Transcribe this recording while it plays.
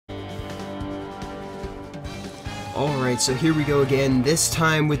Alright, so here we go again, this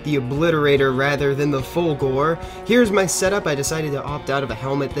time with the Obliterator rather than the full gore. Here's my setup. I decided to opt out of a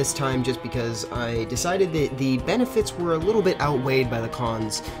helmet this time just because I decided that the benefits were a little bit outweighed by the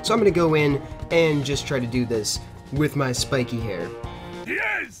cons. So I'm going to go in and just try to do this with my spiky hair.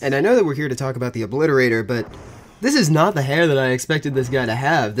 Yes! And I know that we're here to talk about the Obliterator, but this is not the hair that I expected this guy to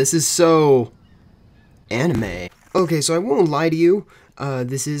have. This is so anime. Okay, so I won't lie to you.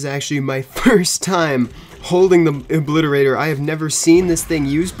 This is actually my first time holding the Obliterator. I have never seen this thing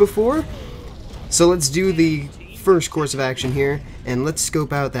used before. So let's do the first course of action here, and let's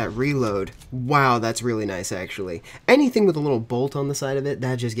scope out that reload. Wow, that's really nice, actually. Anything with a little bolt on the side of it,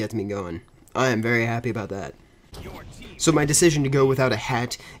 that just gets me going. I am very happy about that. So my decision to go without a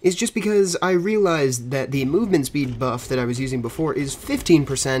hat is just because I realized that the movement speed buff that I was using before is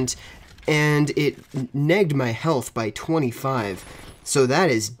 15%, and it negged my health by 25. So that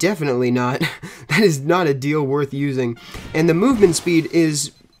is definitely not, that is not a deal worth using. And the movement speed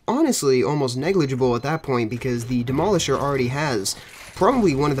is honestly almost negligible at that point because the Demolisher already has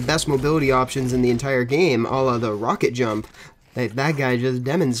probably one of the best mobility options in the entire game, a la the rocket jump. That guy just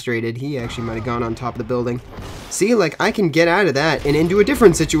demonstrated. He actually might have gone on top of the building. See, like, I can get out of that and into a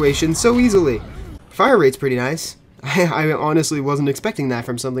different situation so easily. Fire rate's pretty nice. I honestly wasn't expecting that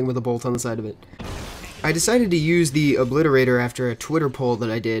from something with a bolt on the side of it. I decided to use the Obliterator after a Twitter poll that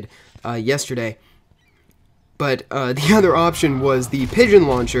I did yesterday. But the other option was the Pigeon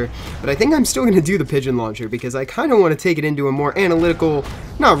Launcher, but I think I'm still going to do the Pigeon Launcher because I kind of want to take it into a more analytical,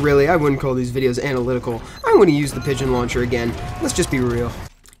 not really, I wouldn't call these videos analytical, I want to use the Pigeon Launcher again, let's just be real.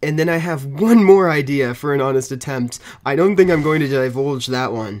 And then I have one more idea for an honest attempt. I don't think I'm going to divulge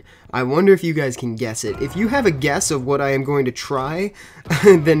that one. I wonder if you guys can guess it. If you have a guess of what I am going to try,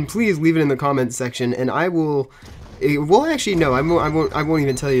 then please leave it in the comments section, and I will... Well, actually, no, I won't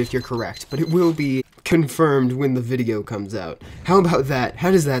even tell you if you're correct, but it will be confirmed when the video comes out. How about that? How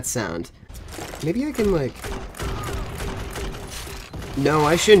does that sound? Maybe I can, like... No,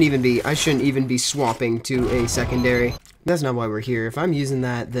 I shouldn't even be swapping to a secondary. That's not why we're here. If I'm using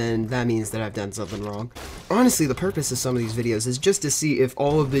that, then that means that I've done something wrong. Honestly, the purpose of some of these videos is just to see if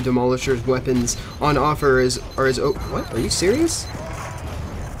all of the Demolisher's weapons on offer are as what? Are you serious?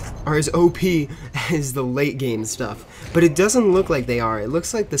 Are as OP as the late game stuff. But it doesn't look like they are. It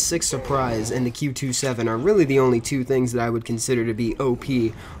looks like the 6 Surprise and the Q27 are really the only two things that I would consider to be OP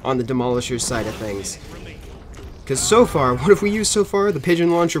on the Demolisher's side of things. Because so far, what have we used so far? The Pigeon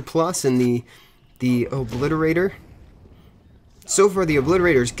Launcher Plus and the Obliterator. So far, the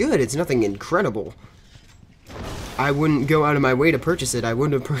Obliterator is good. It's nothing incredible. I wouldn't go out of my way to purchase it. I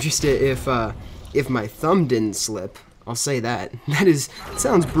wouldn't have purchased it if my thumb didn't slip. I'll say that. It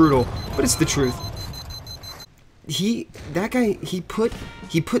sounds brutal, but it's the truth. That guy, he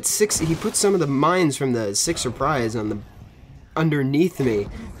put some of the mines from the 6 Surprise on the underneath me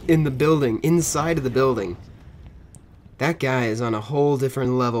in the building, inside of the building. That guy is on a whole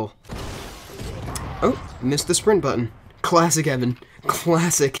different level. Oh, missed the sprint button. Classic Evan.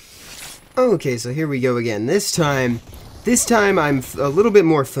 Classic. Okay, so here we go again. This time I'm a little bit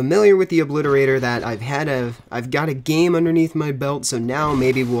more familiar with the Obliterator, that I've got a game underneath my belt, so now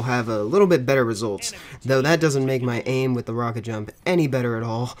maybe we'll have a little bit better results. Though that doesn't make my aim with the rocket jump any better at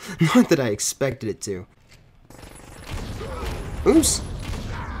all. Not that I expected it to. Oops.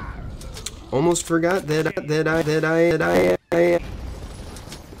 Almost forgot that I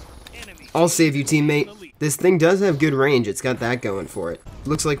I'll save you, teammate. This thing does have good range. It's got that going for it.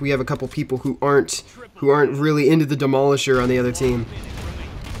 Looks like we have a couple people who aren't really into the Demolisher on the other team.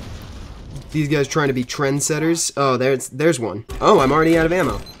 These guys trying to be trendsetters. Oh, there's one. Oh, I'm already out of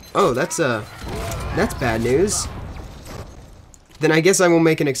ammo. Oh, that's bad news. Then I guess I will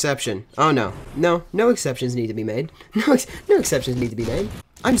make an exception. Oh no. No exceptions need to be made. No exceptions need to be made.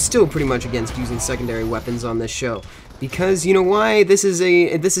 I'm still pretty much against using secondary weapons on this show. Because, you know why? This is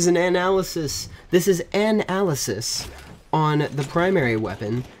an analysis. This is An Alysis on the primary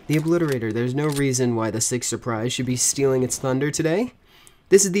weapon, the Obliterator. There's no reason why the 6 Surprise should be stealing its thunder today.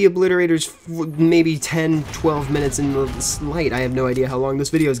 This is the Obliterator's maybe 10, 12 minutes in the light. I have no idea how long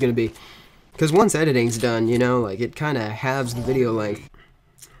this video is going to be. Because once editing's done, you know, like, it kind of halves the video length.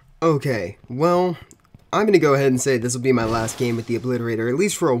 Okay, well, I'm going to go ahead and say this will be my last game with the Obliterator, at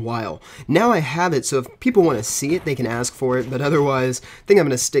least for a while. Now I have it, so if people want to see it, they can ask for it, but otherwise, I think I'm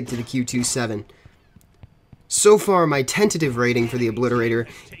going to stick to the Q27. So far, my tentative rating for the Obliterator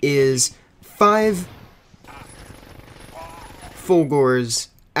is 5 full gores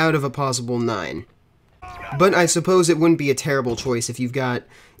out of a possible 9. But I suppose it wouldn't be a terrible choice if you've got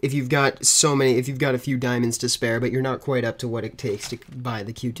a few diamonds to spare, but you're not quite up to what it takes to buy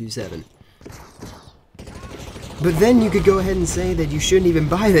the Q27. But then you could go ahead and say that you shouldn't even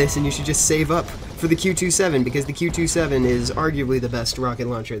buy this and you should just save up for the Q27 because the Q27 is arguably the best rocket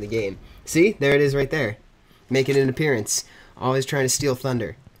launcher in the game. See? There it is right there. Making an appearance. Always trying to steal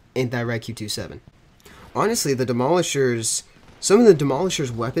thunder. Ain't that right, Q27? Honestly, the Demolishers... Some of the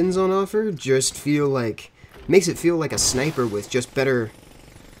Demolisher's weapons on offer just feel like... Makes it feel like a sniper with just better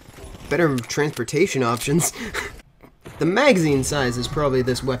transportation options. The magazine size is probably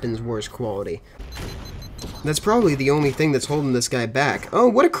this weapon's worst quality. That's probably the only thing that's holding this guy back. Oh,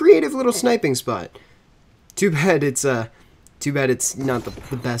 what a creative little sniping spot. Too bad it's not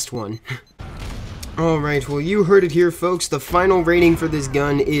the best one. Alright, well you heard it here folks. The final rating for this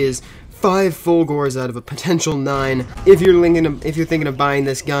gun is 5 full gores out of a potential 9. If you're thinking of buying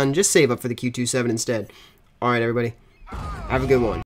this gun, just save up for the Q27 instead. Alright everybody, have a good one.